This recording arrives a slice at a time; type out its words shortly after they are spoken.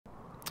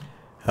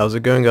How's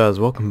it going, guys?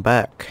 Welcome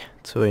back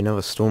to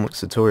another Stormworks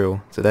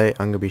tutorial. Today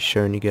I'm going to be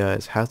showing you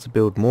guys how to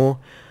build more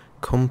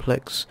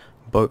complex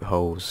boat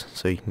hulls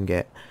so you can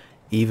get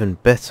even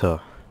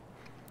better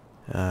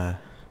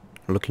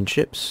looking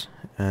ships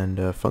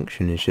and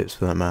functioning ships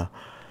for that matter.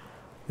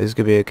 This is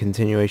going to be a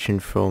continuation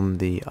from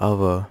the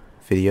other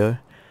video,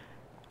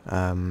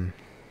 and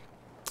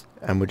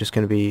we're just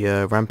going to be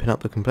ramping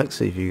up the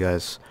complexity for you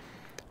guys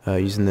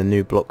using the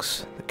new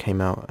blocks that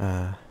came out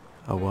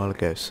a while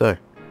ago. So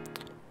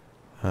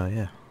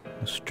yeah,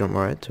 let's jump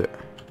right into it.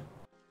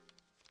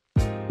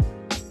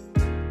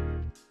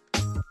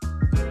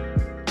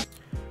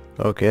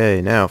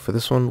 Okay, now for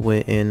this one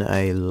we're in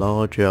a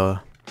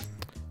larger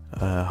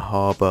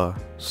harbour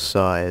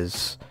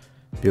size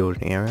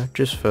building area,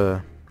 just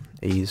for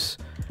ease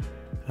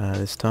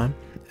this time.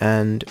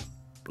 And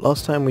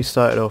last time we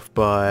started off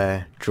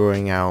by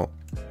drawing out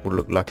what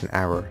looked like an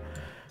arrow,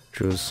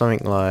 which was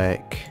something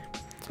like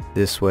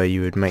this, where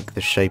you would make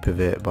the shape of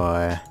it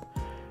by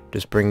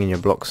just bringing your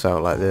blocks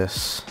out like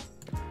this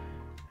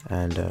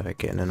and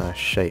getting a nice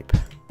shape,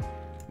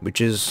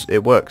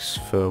 it works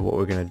for what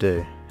we're going to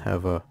do.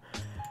 However,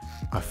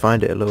 I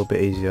find it a little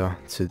bit easier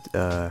to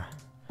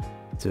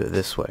do it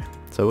this way.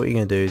 So what you're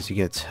going to do is you're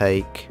going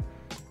to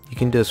you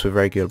can do this with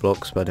regular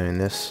blocks by doing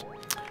this,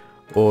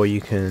 or you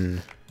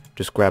can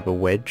just grab a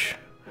wedge,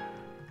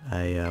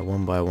 a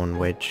 1x1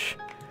 wedge,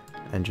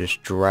 and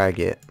just drag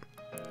it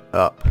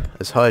up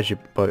as high as you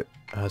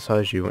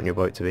want your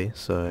boat to be.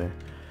 So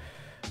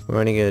we're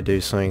only going to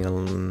do something a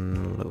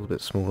little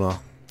bit smaller,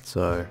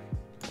 so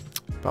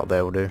about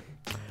there will do.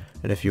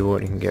 And if you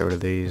want, you can get rid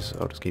of these.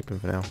 I'll just keep them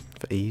for now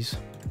for ease.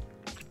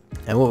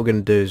 And what we're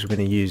going to do is we're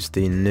going to use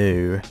the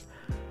new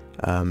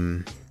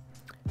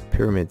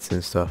pyramids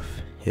and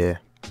stuff here,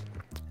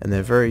 and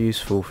they're very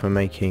useful for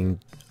making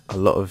a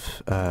lot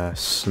of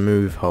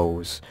smooth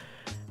holes,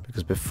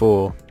 because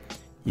before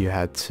you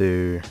had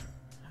to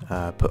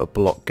put a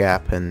block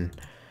gap, and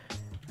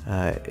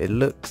it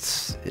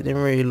didn't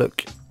really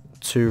look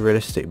too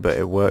realistic, but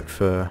it worked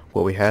for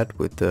what we had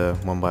with the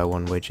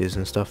 1x1 wedges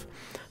and stuff.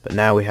 But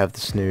now we have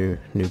this new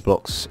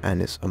blocks,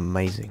 and it's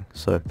amazing.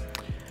 So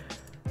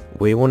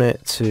we want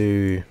it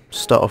to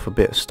start off a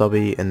bit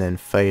stubby and then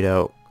fade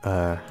out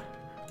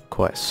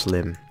quite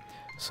slim.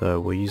 So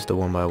we'll use the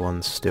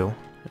 1x1s still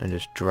and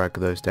just drag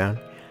those down.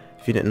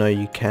 If you didn't know,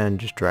 you can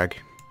just drag.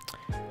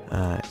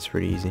 It's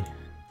really easy,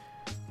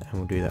 and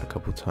we'll do that a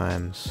couple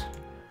times.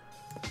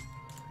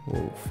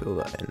 We'll fill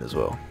that in as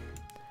well.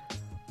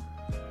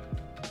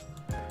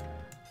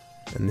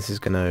 And this is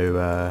going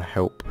to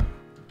help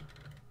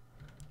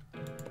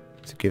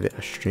to give it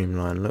a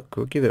streamlined look.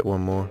 We'll give it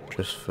one more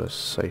just for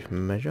safe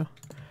measure.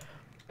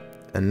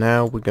 And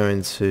now we're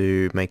going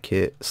to make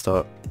it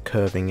start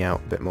curving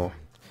out a bit more,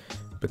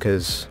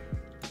 because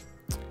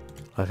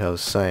like I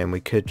was saying,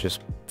 we could just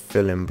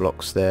fill in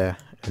blocks there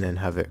and then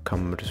have it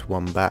come just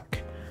one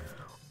back,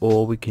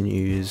 or we can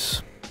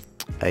use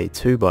a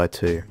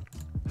 2x2.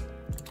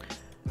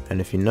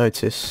 And if you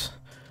notice,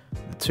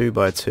 the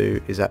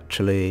 2x2 is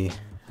actually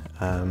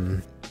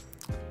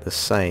the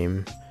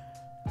same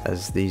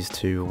as these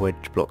two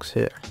wedge blocks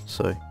here.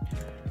 So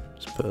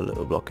just put a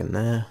little block in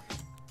there,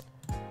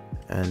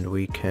 and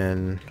we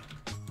can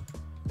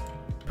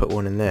put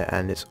one in there,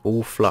 and it's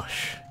all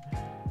flush.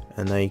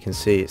 And now you can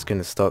see it's going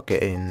to start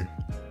getting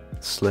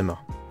slimmer,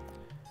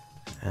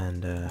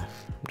 and I'm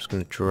just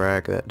going to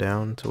drag that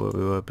down to where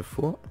we were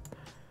before,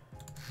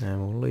 and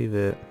we'll leave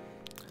it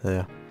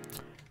there.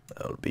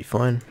 That'll be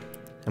fine,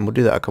 and we'll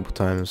do that a couple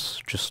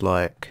times, just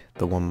like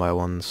the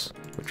 1x1s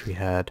which we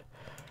had.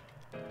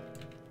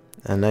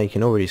 And now you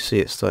can already see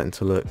it starting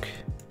to look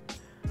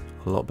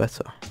a lot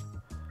better,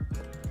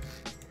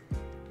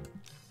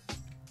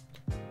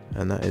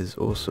 and that is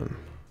awesome.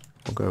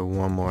 I'll go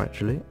one more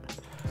actually.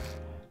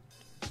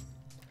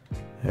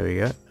 There we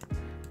go.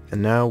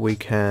 And now we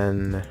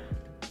can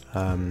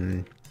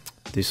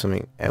do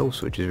something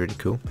else which is really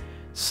cool.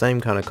 Same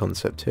kind of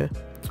concept here,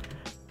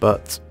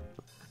 but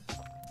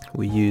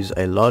we use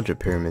a larger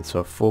pyramid, so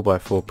a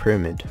 4x4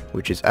 pyramid,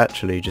 which is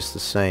actually just the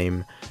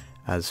same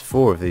as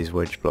 4 of these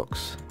wedge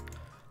blocks.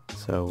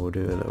 So we'll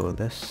do a little of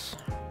this.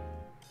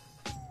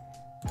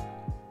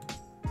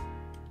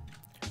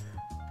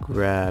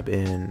 Grab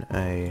in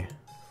a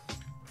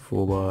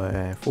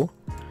 4x4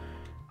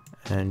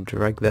 and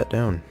drag that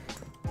down.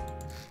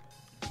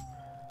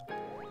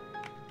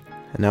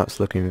 And now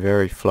it's looking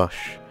very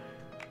flush,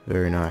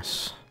 very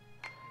nice.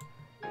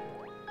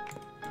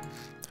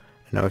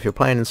 Now if you're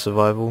playing in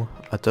survival,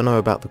 I don't know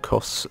about the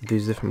costs of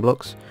these different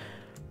blocks,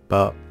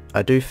 but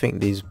I do think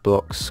these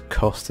blocks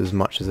cost as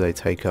much as they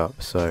take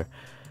up. So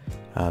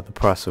the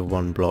price of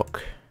one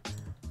block,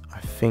 I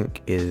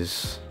think,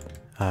 is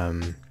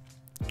going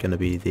to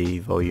be the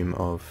volume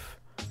of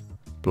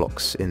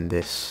blocks in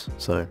this,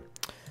 so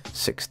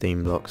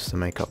 16 blocks to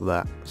make up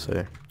that.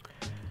 So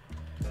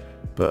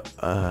but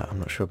I'm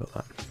not sure about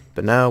that.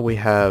 But now we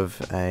have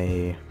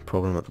a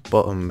problem at the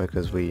bottom,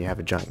 because we have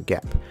a giant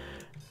gap.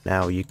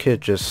 Now you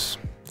could just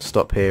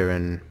stop here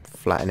and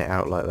flatten it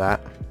out like that,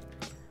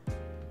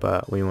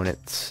 but we want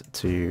it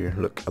to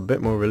look a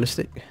bit more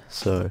realistic,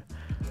 so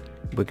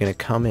we're going to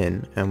come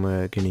in and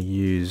we're going to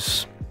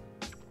use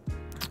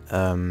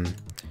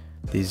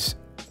these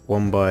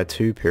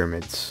 1x2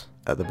 pyramids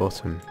at the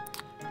bottom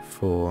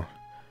for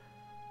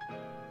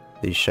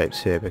these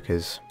shapes here,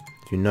 because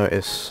if you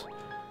notice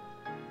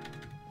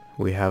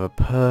we have a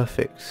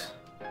perfect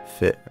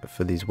fit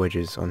for these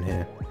wedges on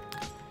here,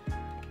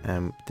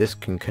 and this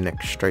can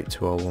connect straight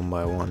to our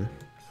 1x1,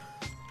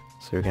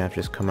 so we're going to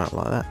just come out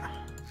like that,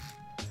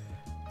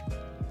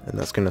 and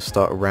that's going to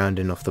start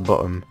rounding off the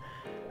bottom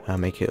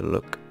and make it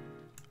look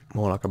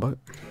more like a boat.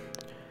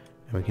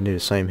 And we can do the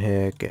same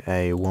here, get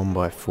a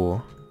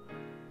 1x4.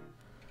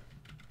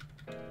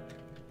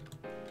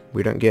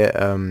 We don't get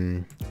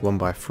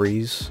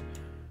 1x3s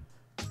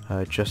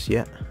just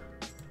yet,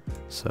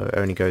 so it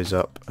only goes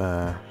up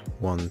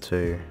 1,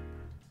 2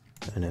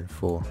 and then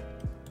 4.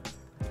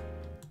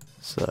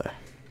 So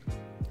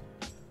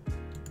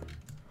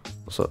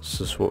that's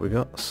just what we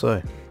got.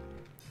 So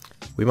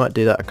we might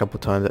do that a couple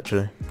times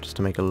actually, just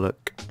to make it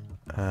look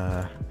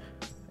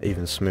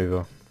even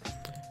smoother.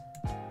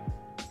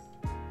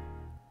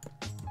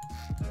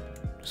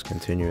 Just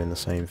continuing the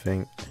same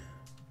thing.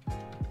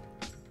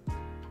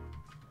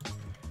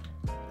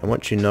 And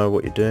once you know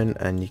what you're doing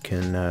and you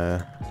can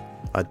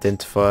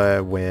identify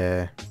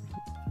where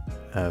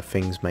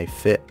things may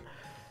fit,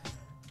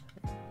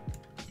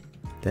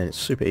 then it's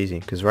super easy,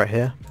 because right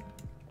here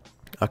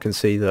I can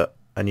see that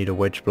I need a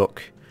wedge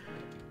block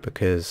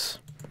because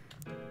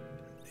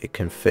it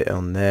can fit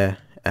on there,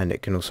 and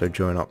it can also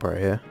join up right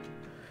here,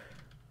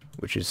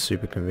 which is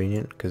super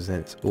convenient because then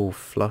it's all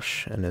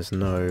flush and there's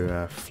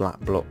no flat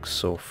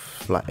blocks or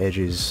flat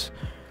edges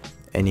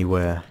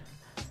anywhere,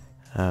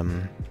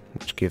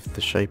 which give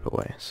the shape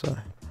away. So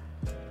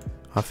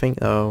I think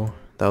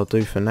that'll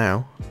do for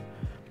now,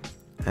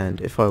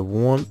 and if I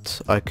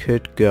want I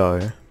could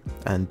go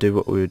and do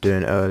what we were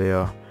doing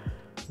earlier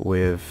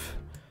with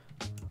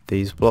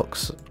these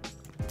blocks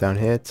down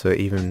here to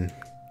even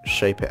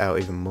shape it out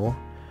even more.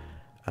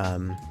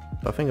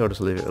 But I think I'll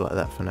just leave it like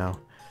that for now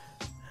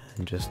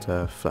and just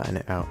flatten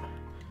it out.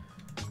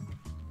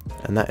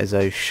 And that is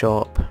a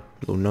sharp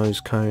little nose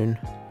cone.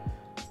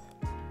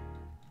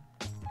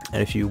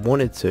 And if you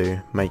wanted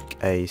to make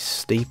a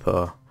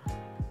steeper,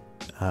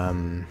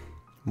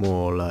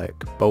 more like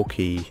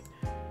bulky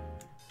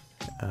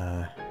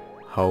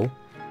hole,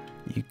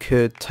 you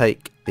could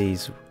take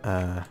these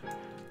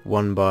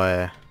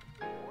 1x2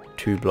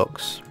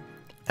 blocks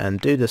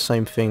and do the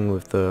same thing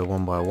with the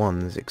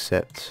 1x1s,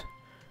 except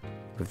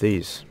with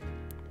these.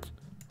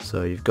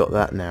 So you've got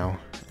that now,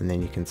 and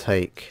then you can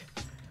take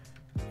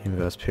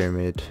inverse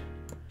pyramid,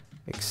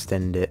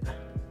 extend it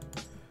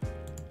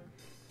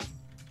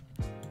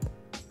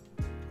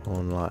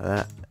on like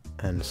that,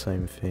 and the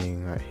same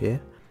thing right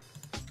here.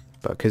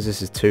 But because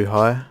this is too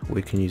high,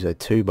 we can use a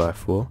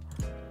 2x4,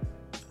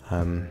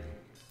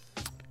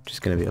 which is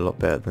going to be a lot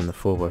better than the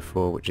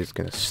 4x4, which is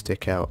going to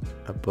stick out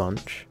a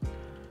bunch.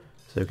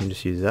 So we can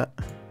just use that.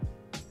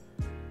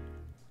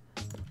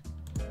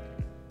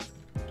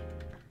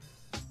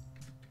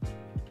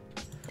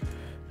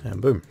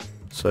 And boom.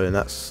 So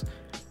that's,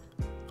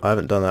 I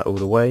haven't done that all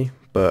the way,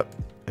 but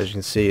as you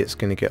can see it's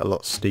going to get a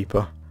lot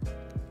steeper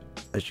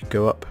as you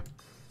go up,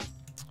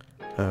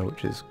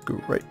 which is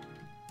great.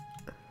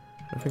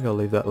 I think I'll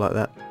leave that like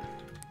that.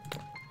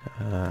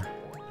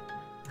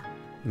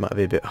 It might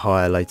be a bit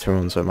higher later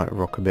on, so it might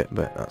rock a bit,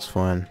 but that's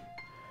fine.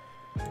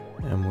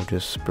 And we'll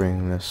just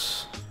bring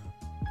this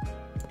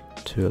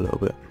to a little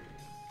bit.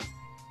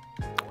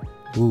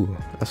 Ooh,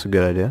 that's a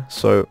good idea.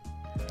 So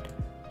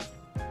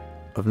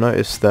I've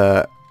noticed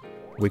that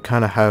we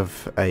kind of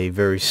have a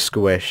very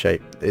square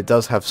shape. It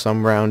does have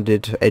some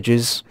rounded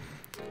edges,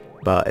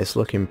 but it's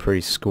looking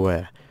pretty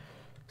square.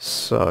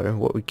 So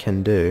what we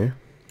can do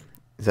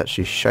is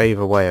actually shave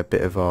away a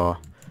bit of our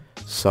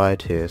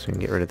side here, so we can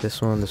get rid of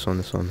this one, this one,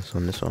 this one, this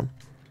one, this one.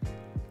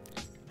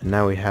 And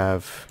now we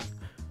have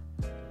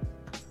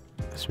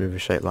a smoother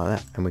shape like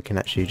that, and we can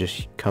actually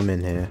just come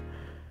in here,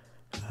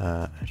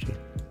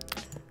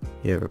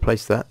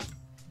 replace that,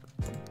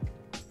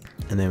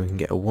 and then we can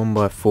get a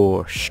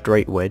 1x4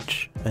 straight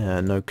wedge,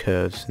 no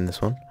curves in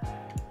this one.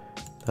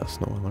 That's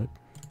not what I wanted.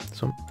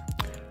 This one,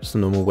 just a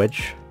normal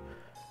wedge,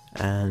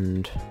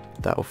 and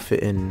that will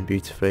fit in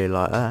beautifully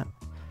like that.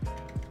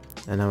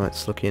 And now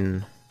it's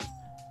looking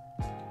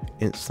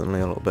instantly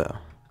a lot better.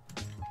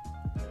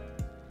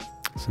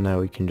 So now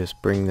we can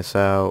just bring this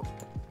out,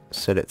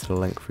 set it to the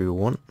length we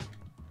want.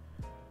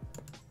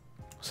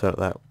 So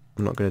that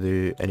I'm not going to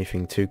do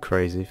anything too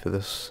crazy for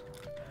this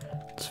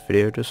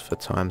video, just for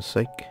time's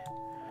sake.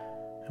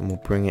 And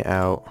we'll bring it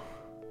out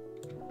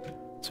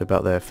to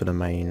about there for the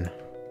main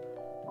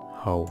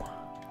hole,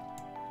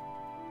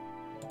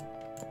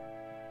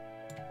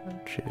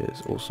 which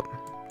is awesome.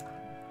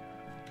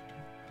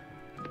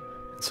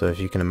 So if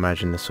you can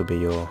imagine, this will be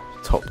your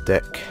top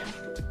deck,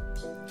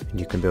 and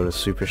you can build a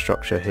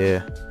superstructure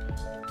here,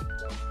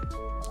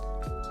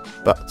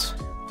 but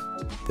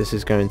this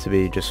is going to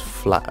be just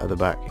flat at the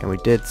back, and we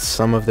did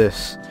some of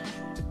this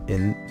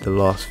in the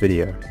last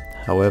video,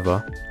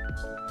 However,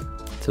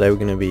 today we're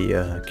going to be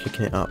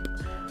kicking it up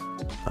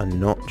a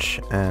notch,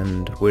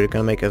 and we're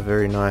going to make a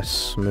very nice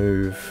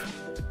smooth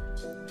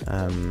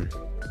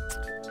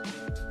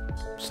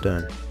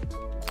stern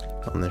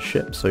on the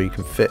ship, so you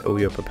can fit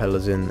all your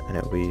propellers in and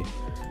it'll be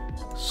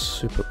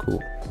super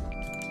cool.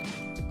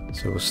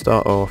 So we'll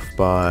start off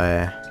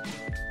by,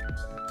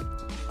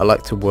 I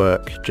like to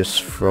work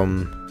just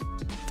from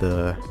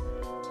the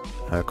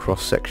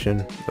cross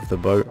section of the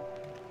boat,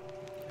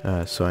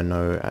 so I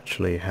know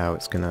actually how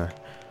it's gonna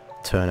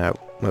turn out.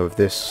 Well, with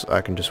this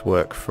I can just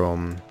work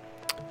from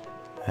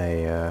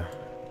a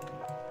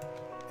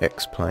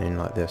X-plane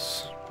like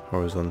this,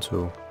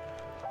 horizontal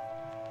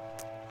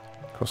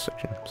cross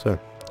section. So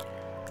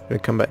I'm gonna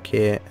come back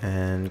here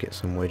and get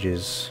some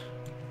wedges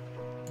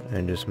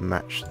and just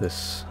match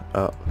this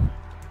up.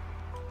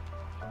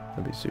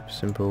 That'll be super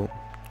simple.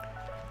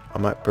 I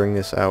might bring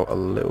this out a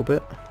little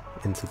bit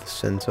into the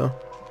center,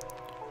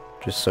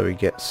 just so we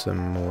get some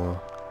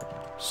more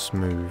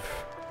smooth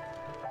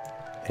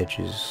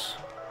edges.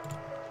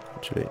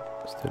 Actually,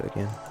 let's do it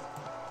again.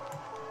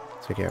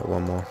 Take out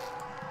one more,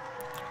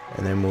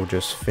 and then we'll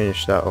just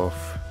finish that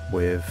off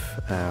with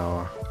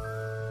our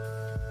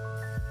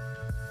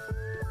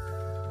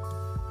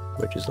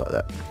wedges like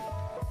that.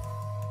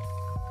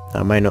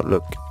 Now, it may not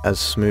look as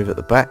smooth at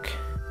the back,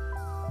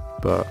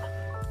 but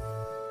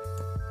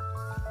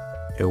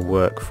it'll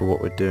work for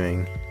what we're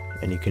doing.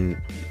 And you can,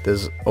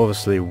 there's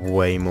obviously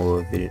way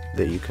more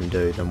that you can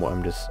do than what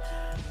I'm just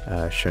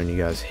showing you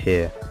guys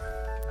here.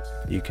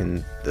 You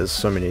can, there's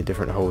so many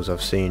different holes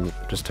I've seen.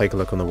 Just take a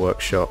look on the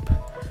workshop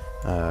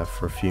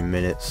for a few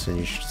minutes and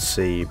you should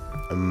see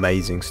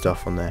amazing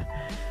stuff on there.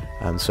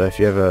 So if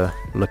you're ever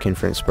looking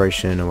for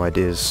inspiration or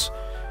ideas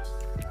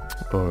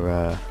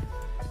or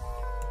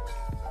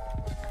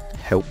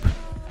help,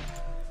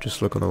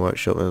 just look on the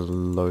workshop. There's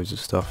loads of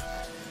stuff.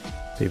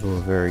 People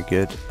are very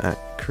good at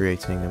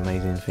creating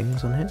amazing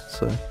things on here,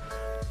 so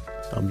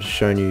I'm just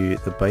showing you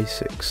the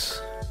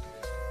basics.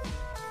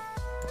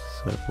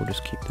 So we'll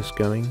just keep this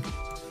going,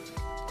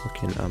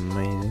 looking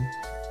amazing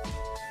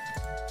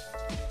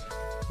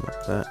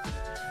like that.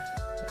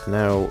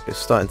 Now it's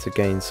starting to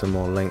gain some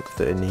more length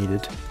that it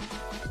needed,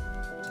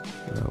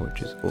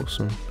 which is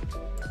awesome.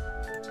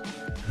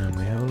 And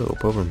we have a little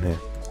problem here.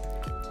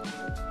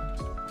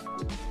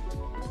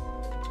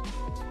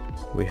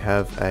 We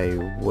have a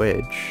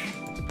wedge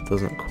that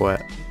doesn't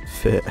quite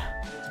fit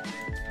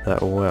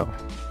that well,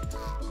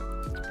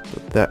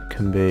 but that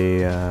can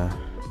be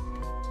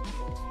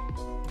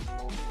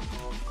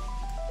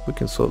we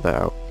can sort that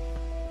out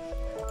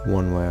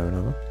one way or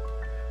another.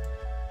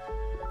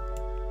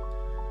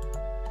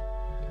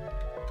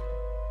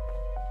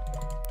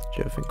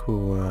 So I think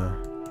we'll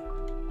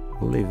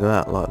leave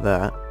that like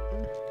that,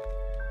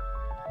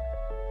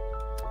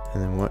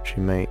 and then we'll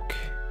actually make,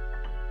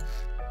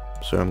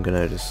 so I'm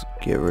gonna just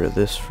get rid of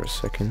this for a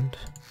second.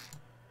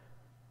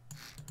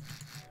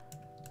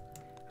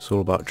 It's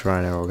all about try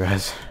and error,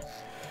 guys.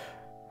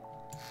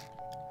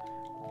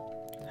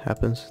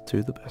 Happens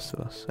to the best of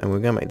us. And we're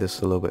gonna make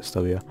this a little bit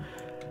stubbier,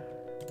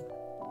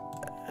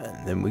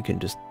 and then we can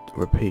just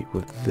repeat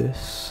with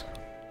this.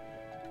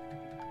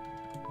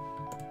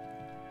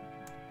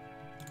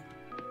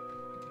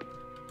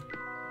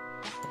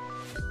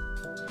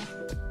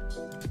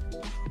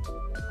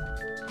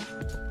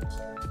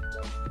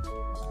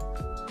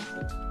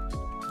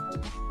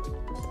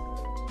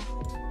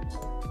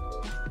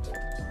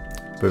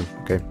 Boom.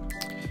 Okay,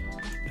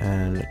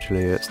 and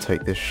literally let's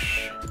take this,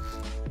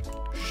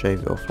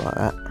 shave it off like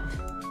that.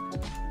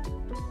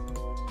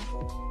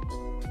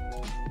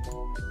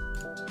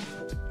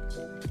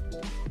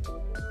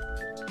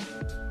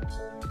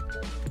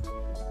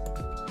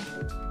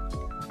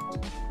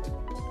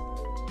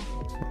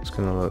 It's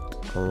gonna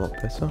look a lot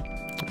better,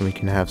 and we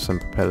can have some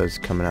propellers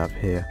coming out of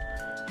here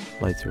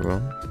later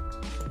on.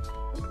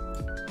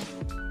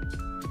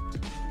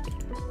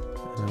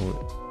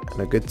 And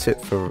a good tip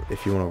for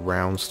if you want to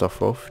round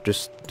stuff off,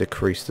 just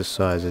decrease the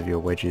size of your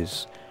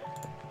wedges,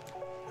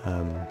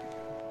 and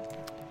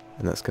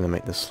that's going to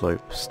make the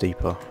slope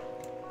steeper,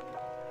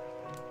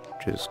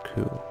 which is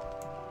cool.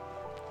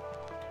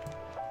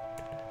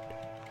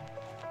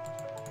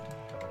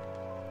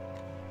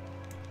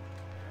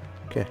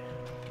 Okay,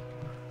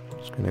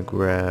 just going to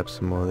grab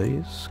some more of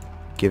these,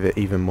 give it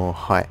even more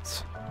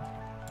height.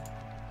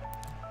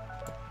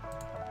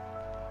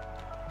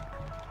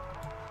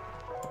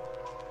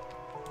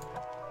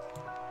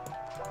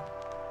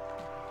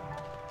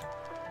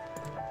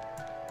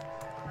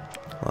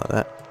 Like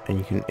that, and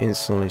you can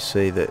instantly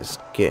see that it's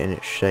getting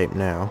its shape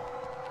now,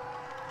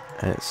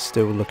 and it's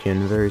still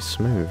looking very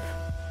smooth,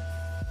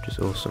 which is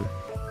awesome.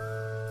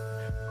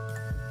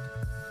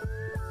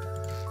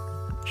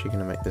 Actually going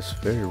to make this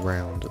very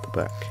round at the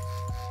back.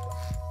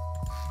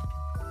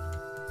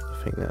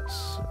 I think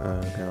that's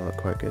going to look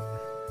quite good.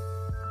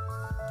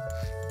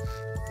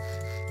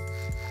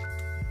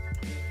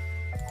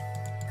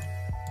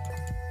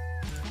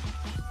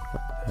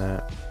 Like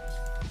that.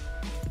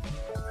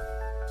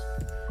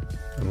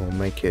 And we'll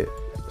make it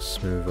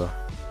smoother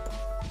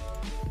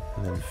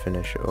and then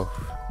finish it off.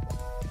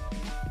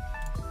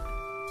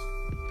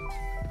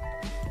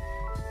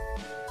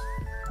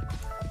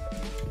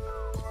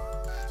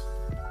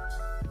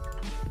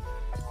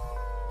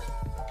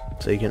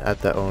 So you can add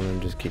that on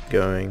and just keep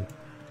going.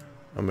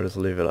 I'm gonna just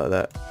leave it like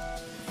that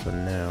for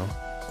now.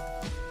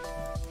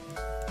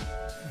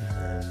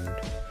 And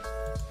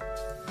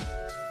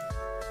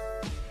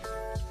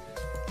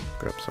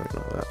grab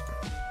something like that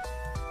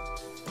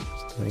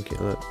just to make it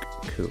look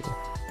cool.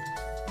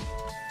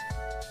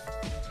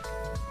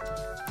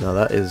 Now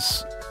that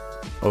is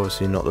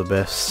obviously not the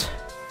best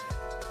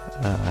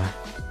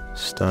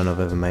stone I've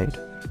ever made,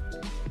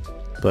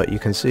 but you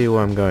can see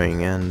where I'm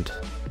going, and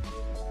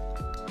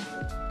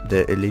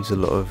it leaves a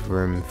lot of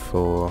room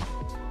for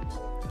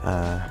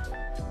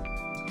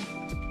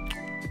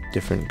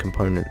different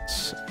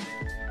components,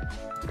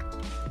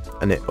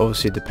 and it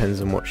obviously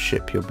depends on what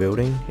ship you're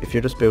building. If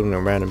you're just building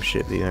a random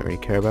ship that you don't really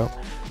care about,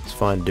 it's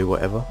fine, do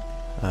whatever,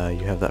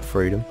 you have that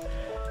freedom.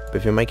 But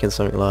if you're making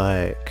something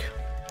like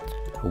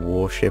a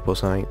warship or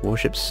something,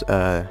 warships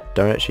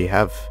don't actually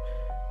have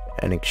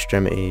an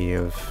extremity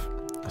of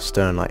a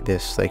stern like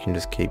this. They can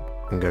just keep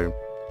and go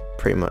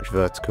pretty much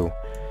vertical.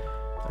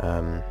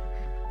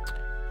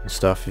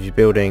 Stuff. If you're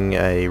building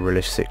a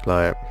realistic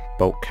like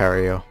bulk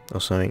carrier or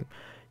something,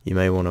 you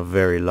may want a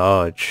very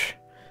large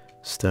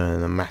stern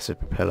and a massive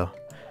propeller,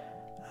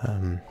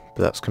 but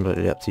that's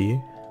completely up to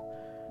you.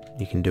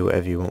 You can do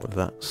whatever you want with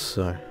that,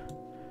 so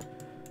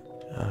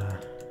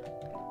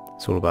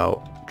it's all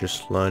about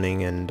just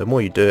learning, and the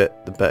more you do it,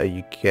 the better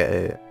you get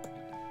it.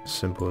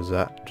 Simple as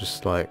that.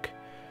 Just like,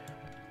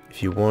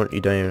 if you want, you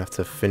don't even have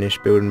to finish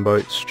building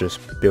boats, just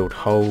build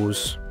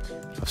hulls.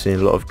 I've seen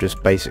a lot of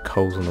just basic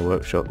hulls on the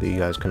workshop that you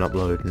guys can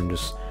upload, and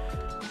just,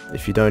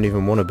 if you don't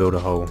even want to build a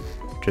hull,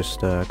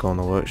 just go on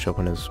the workshop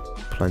and there's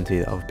plenty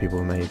that other people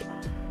have made.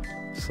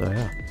 So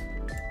yeah,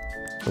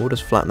 we'll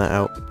just flatten that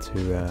out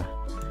to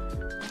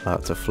allow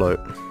it to float.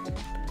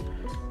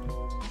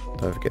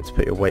 Don't forget to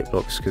put your weight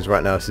blocks, because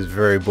right now this is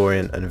very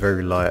buoyant and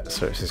very light,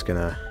 so it's just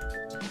gonna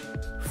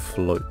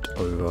float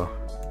over.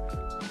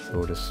 So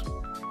we'll just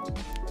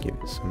give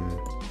it some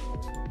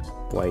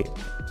weight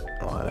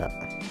like that,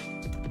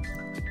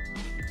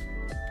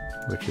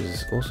 which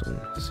is awesome.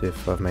 Let's see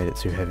if I've made it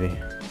too heavy.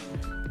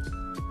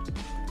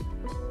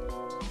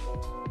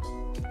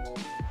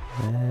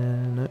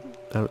 No,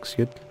 that looks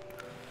good.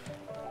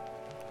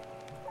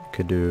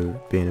 Could do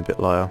being a bit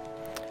lighter.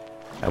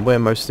 And where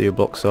most of your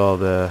blocks are,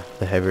 the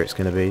heavier it's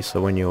going to be.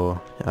 So when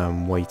you're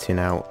weighting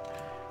out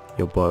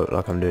your boat,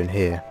 like I'm doing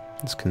here,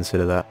 just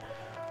consider that.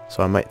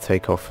 So I might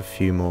take off a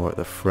few more at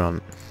the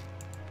front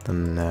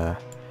than at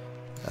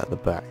the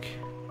back.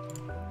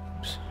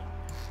 Oops.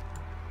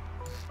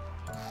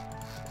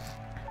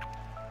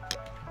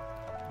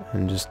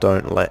 And just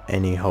don't let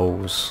any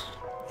holes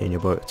in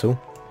your boat at all.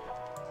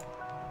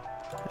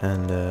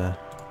 And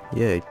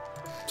yeah,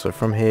 so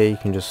from here you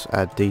can just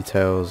add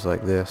details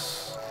like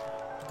this.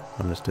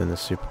 I'm just doing this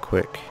super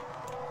quick,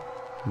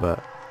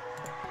 but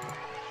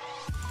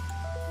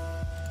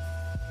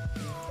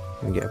you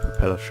can get a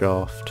propeller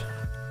shaft.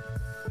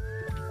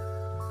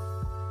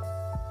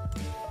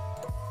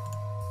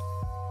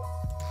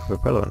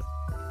 Propeller on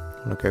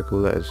it. Look how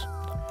cool that is.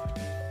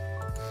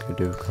 Could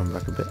do come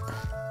back a bit.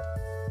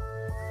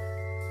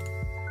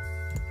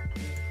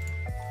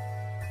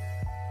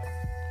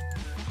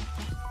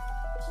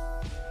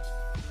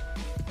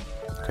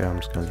 Okay, I'm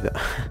just gonna do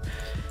that.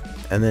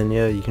 And then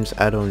yeah, you can just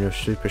add on your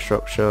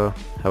superstructure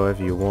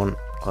however you want,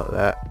 like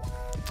that,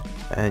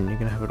 and you're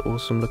gonna have an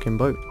awesome looking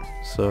boat.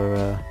 So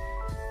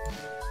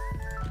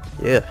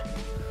yeah,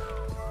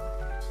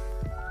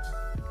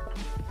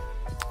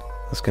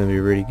 that's gonna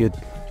be really good.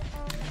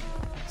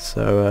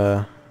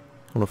 So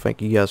I want to thank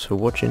you guys for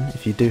watching.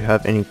 If you do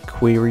have any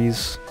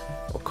queries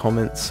or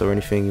comments or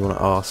anything you want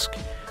to ask,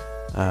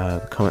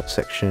 the comment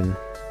section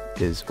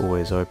is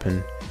always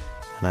open,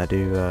 and I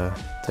do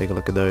take a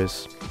look at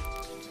those.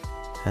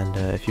 And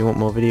if you want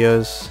more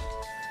videos,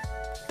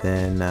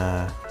 then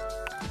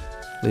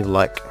leave a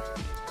like,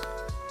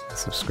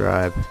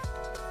 subscribe,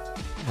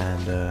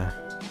 and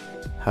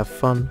have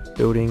fun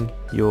building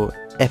your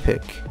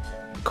epic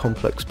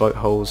complex boat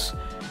hulls,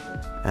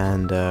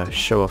 and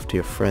show off to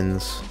your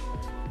friends,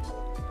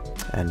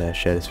 and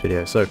share this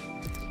video. So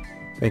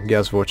thank you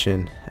guys for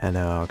watching, and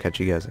I'll catch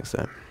you guys next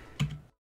time.